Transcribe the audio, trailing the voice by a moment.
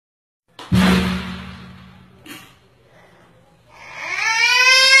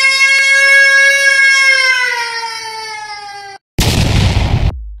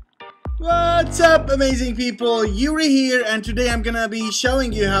Amazing people, Yuri here, and today I'm gonna be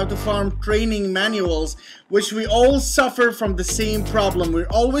showing you how to farm training manuals, which we all suffer from the same problem. We're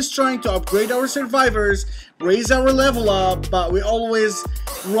always trying to upgrade our survivors, raise our level up, but we always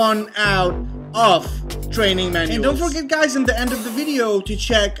run out of training manuals. And don't forget guys, in the end of the video to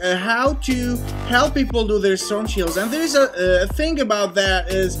check how to help people do their storm shields. And there's a thing about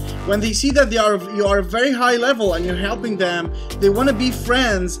that is when they see that you are very high level and you're helping them, they want to be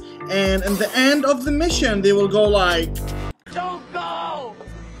friends, and in the end of the mission they will go like, "Don't go!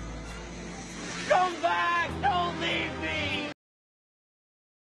 Come back! Don't leave me!"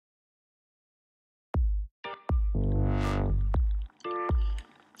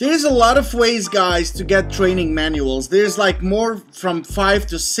 There's a lot of ways guys to get training manuals. There's like more from 5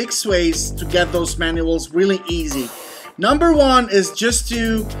 to 6 ways to get those manuals really easy. Number one is just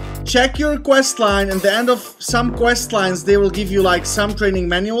to check your quest line. At the end of some quest lines they will give you like some training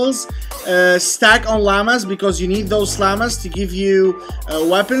manuals. Stack on llamas because you need those llamas to give you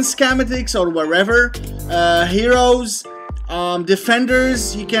weapon schematics or wherever. Heroes,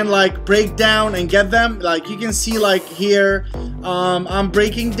 defenders, you can like break down and get them. Like you can see like here, I'm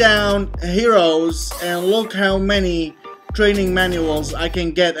breaking down heroes and look how many training manuals I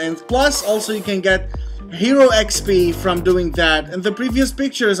can get, and plus also you can get hero XP from doing that. In the previous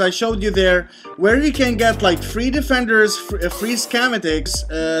pictures I showed you there where you can get like free defenders, free schematics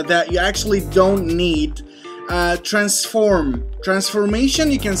that you actually don't need.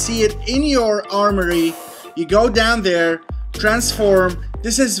 Transformation, you can see it in your armory. You go down there, transform.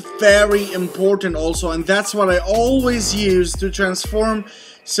 This is very important also, and that's what I always use to transform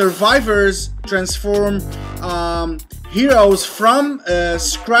survivors, transform heroes from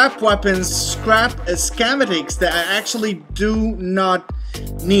scrap weapons, scrap schematics that I actually do not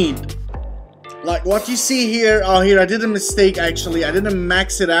need. Like what you see here. Oh, here I did a mistake actually. I didn't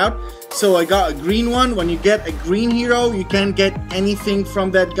max it out, so I got a green one. When you get a green hero, you can't get anything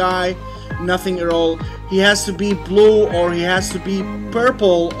from that guy, nothing at all. He has to be blue or he has to be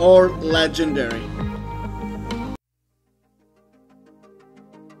purple or legendary.